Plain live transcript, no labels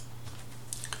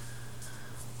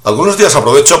Algunos días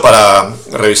aprovecho para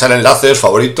revisar enlaces,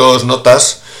 favoritos,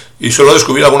 notas y suelo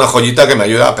descubrir alguna joyita que me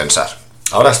ayuda a pensar.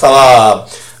 Ahora estaba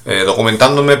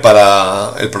documentándome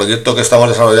para el proyecto que estamos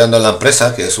desarrollando en la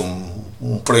empresa, que es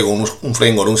un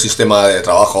framework, un sistema de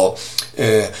trabajo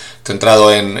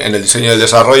centrado en el diseño y el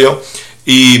desarrollo,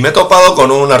 y me he topado con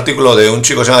un artículo de un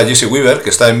chico que se llama Dise que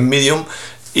está en Medium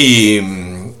y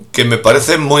que me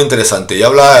parece muy interesante y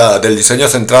habla del diseño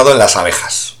centrado en las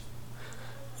abejas.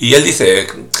 Y él dice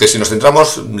que si nos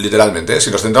centramos, literalmente,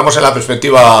 si nos centramos en la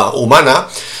perspectiva humana,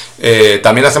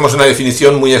 también hacemos una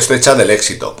definición muy estrecha del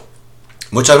éxito.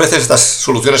 Muchas veces estas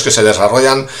soluciones que se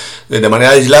desarrollan de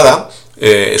manera aislada,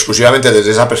 exclusivamente desde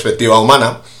esa perspectiva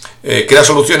humana, crean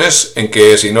soluciones en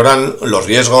que se ignoran los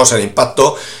riesgos, el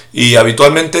impacto y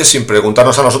habitualmente sin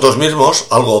preguntarnos a nosotros mismos,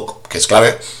 algo que es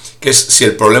clave, que es si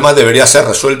el problema debería ser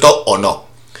resuelto o no.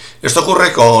 Esto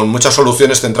ocurre con muchas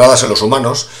soluciones centradas en los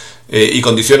humanos y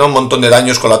condiciona un montón de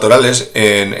daños colaterales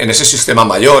en ese sistema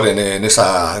mayor, en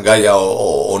esa Gaia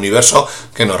o universo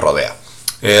que nos rodea.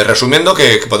 Resumiendo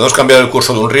que podemos cambiar el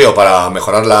curso de un río para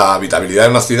mejorar la habitabilidad de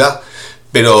una ciudad,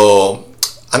 pero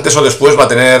antes o después va a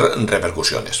tener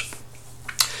repercusiones.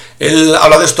 Él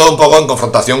habla de esto un poco en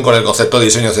confrontación con el concepto de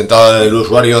diseño centrado en el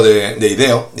usuario de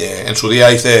IDEO. En su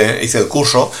día hice el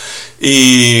curso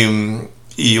y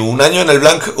un año en el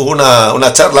Blanc hubo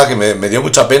una charla que me dio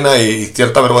mucha pena y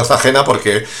cierta vergüenza ajena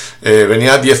porque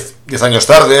venía 10 años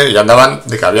tarde y andaban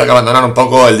de que había que abandonar un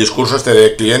poco el discurso este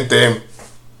de cliente,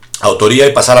 autoría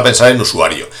y pasar a pensar en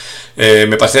usuario.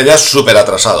 Me parecía ya súper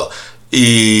atrasado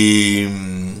y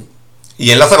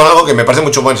enlaza con algo que me parece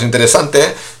mucho más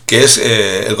interesante, que es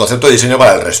el concepto de diseño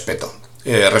para el respeto.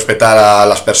 Respetar a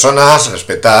las personas,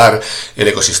 respetar el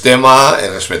ecosistema,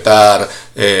 respetar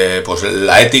pues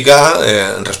la ética,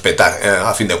 respetar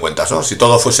a fin de cuentas, ¿no? Si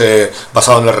todo fuese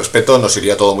basado en el respeto nos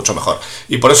iría todo mucho mejor.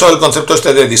 Y por eso el concepto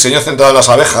este de diseño centrado en las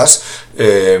abejas,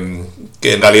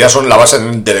 que en realidad son la base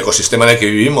del ecosistema en el que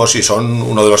vivimos y son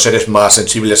uno de los seres más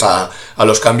sensibles a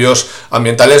los cambios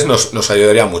ambientales, nos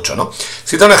ayudaría mucho, ¿no?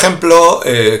 Cita un ejemplo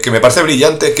que me parece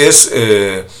brillante, que es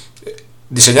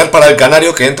diseñar para el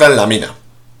canario que entra en la mina.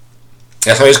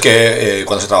 Ya sabéis que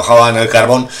cuando se trabajaba en el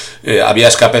carbón había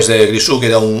escapes de grisú, que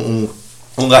era un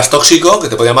gas tóxico que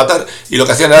te podía matar, y lo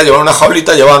que hacían era llevar una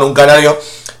jaulita, llevaban un canario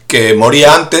que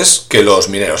moría antes que los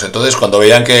mineros. Entonces cuando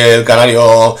veían que el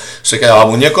canario se quedaba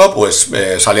muñeco, pues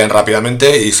salían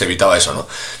rápidamente y se evitaba eso, ¿no?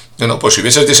 Bueno, pues si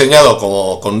hubieses diseñado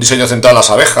con un diseño centrado en las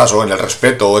abejas o en el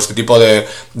respeto o este tipo de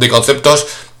conceptos,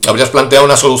 habrías planteado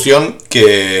una solución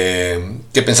que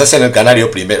pensase en el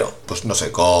canario primero, pues no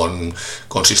sé, con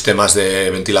sistemas de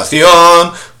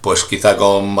ventilación, pues quizá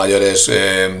con mayores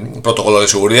protocolos de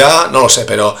seguridad, no lo sé,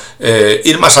 pero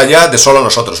ir más allá de solo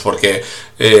nosotros, porque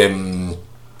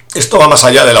esto va más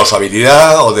allá de la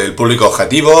usabilidad o del público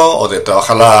objetivo o de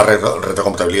trabajar las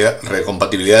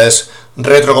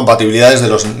retrocompatibilidades de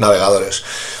los navegadores.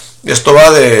 Esto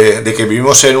va de que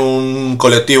vivimos en un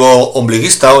colectivo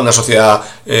ombliguista, una sociedad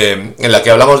en la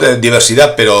que hablamos de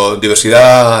diversidad, pero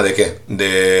 ¿diversidad de qué?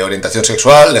 De orientación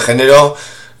sexual, de género.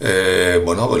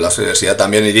 Bueno, pues la diversidad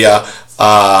también iría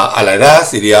a la edad,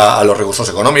 iría a los recursos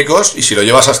económicos, y si lo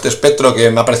llevas a este espectro que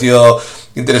me ha parecido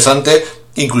interesante,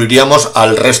 incluiríamos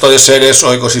al resto de seres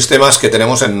o ecosistemas que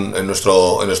tenemos en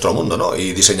nuestro mundo, ¿no?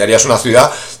 Y diseñarías una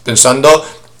ciudad pensando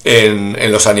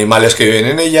en los animales que viven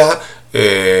en ella,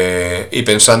 y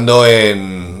pensando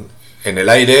en el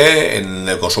aire, en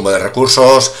el consumo de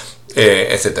recursos,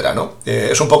 etcétera, ¿no?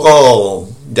 Es un poco,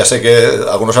 ya sé que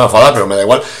algunos se van a enfadar, pero me da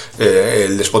igual,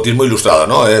 el despotismo ilustrado,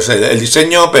 ¿no? Es el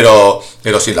diseño, pero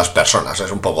sin las personas,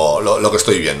 es un poco lo que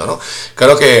estoy viendo, ¿no?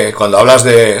 Claro que cuando hablas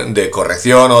de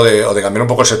corrección o de cambiar un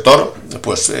poco el sector,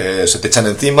 pues se te echan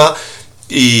encima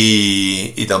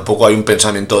y tampoco hay un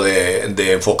pensamiento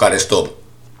de enfocar esto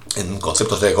en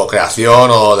conceptos de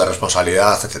co-creación o de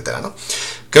responsabilidad, etcétera, ¿no?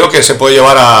 Creo que se puede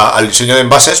llevar al diseño de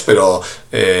envases, pero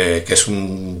que es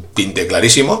un tinte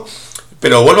clarísimo,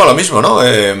 pero vuelvo a lo mismo, ¿no?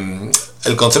 El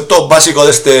concepto básico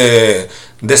de este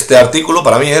artículo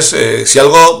para mí es si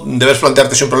algo debes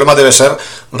plantearte, si un problema debe ser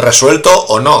resuelto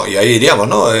o no, y ahí iríamos,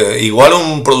 ¿no? Igual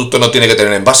un producto no tiene que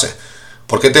tener envase.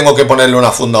 ¿Por qué tengo que ponerle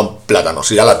una funda a un plátano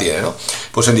si ya la tiene, ¿no?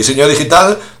 Pues en diseño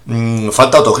digital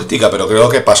falta autocrítica, pero creo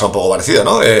que pasa un poco parecido,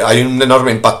 ¿no? Hay un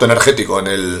enorme impacto energético en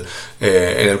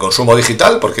el consumo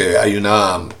digital, porque hay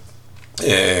una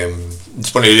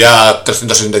disponibilidad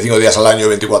 365 días al año,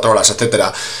 24 horas,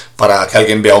 etcétera, para que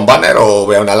alguien vea un banner o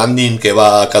vea una landing que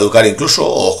va a caducar incluso,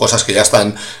 o cosas que ya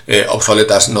están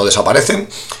obsoletas no desaparecen.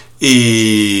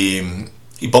 Y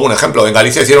pongo un ejemplo, en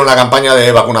Galicia hicieron una campaña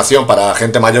de vacunación para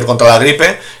gente mayor contra la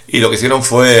gripe y lo que hicieron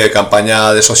fue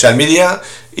campaña de social media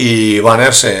y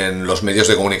banners en los medios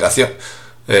de comunicación.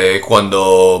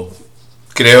 Cuando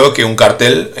creo que un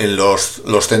cartel en los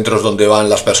centros donde van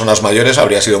las personas mayores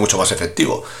habría sido mucho más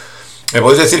efectivo. Me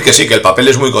podéis decir que sí, que el papel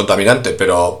es muy contaminante,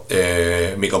 pero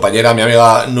mi compañera, mi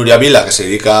amiga Nuria Vila, que se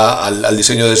dedica al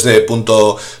diseño desde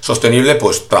punto sostenible,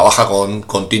 pues trabaja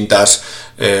con tintas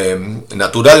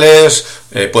naturales,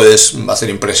 puedes hacer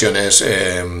impresiones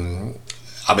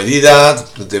a medida,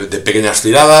 de pequeñas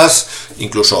tiradas,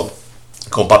 incluso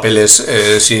con papeles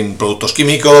sin productos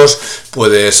químicos,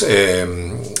 puedes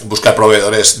buscar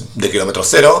proveedores de kilómetro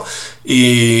cero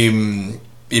y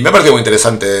me ha parecido muy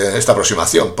interesante esta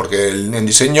aproximación, porque en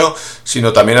diseño,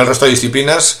 sino también en el resto de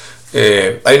disciplinas,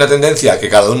 hay una tendencia a que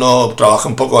cada uno trabaje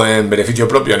un poco en beneficio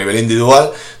propio a nivel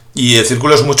individual y el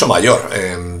círculo es mucho mayor.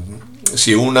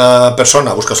 Si una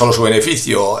persona busca solo su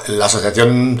beneficio, la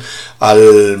asociación a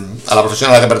la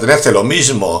profesión a la que pertenece, lo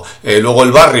mismo, luego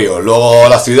el barrio, luego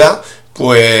la ciudad,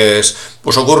 pues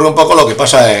ocurre un poco lo que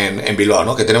pasa en Bilbao,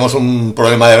 ¿no? Que tenemos un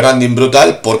problema de branding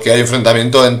brutal porque hay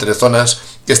enfrentamiento entre zonas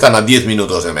que están a 10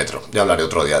 minutos de metro. Ya hablaré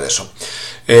otro día de eso.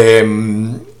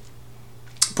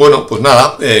 Bueno, pues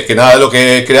nada, que nada de lo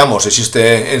que creamos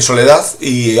existe en soledad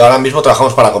y ahora mismo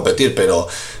trabajamos para competir, pero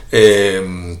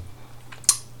creo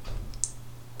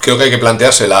que hay que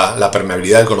plantearse la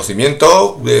permeabilidad del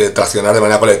conocimiento, traccionar de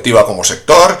manera colectiva como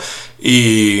sector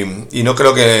y no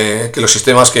creo que los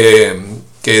sistemas que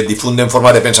difunden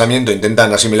formas de pensamiento,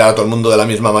 intentan asimilar a todo el mundo de la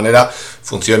misma manera,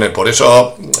 funcionen. Por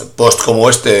eso, post como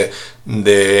este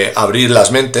de abrir las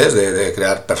mentes, de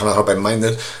crear personas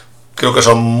open-minded, creo que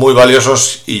son muy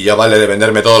valiosos y ya vale de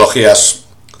vender metodologías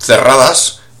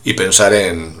cerradas y pensar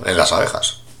en las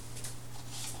abejas.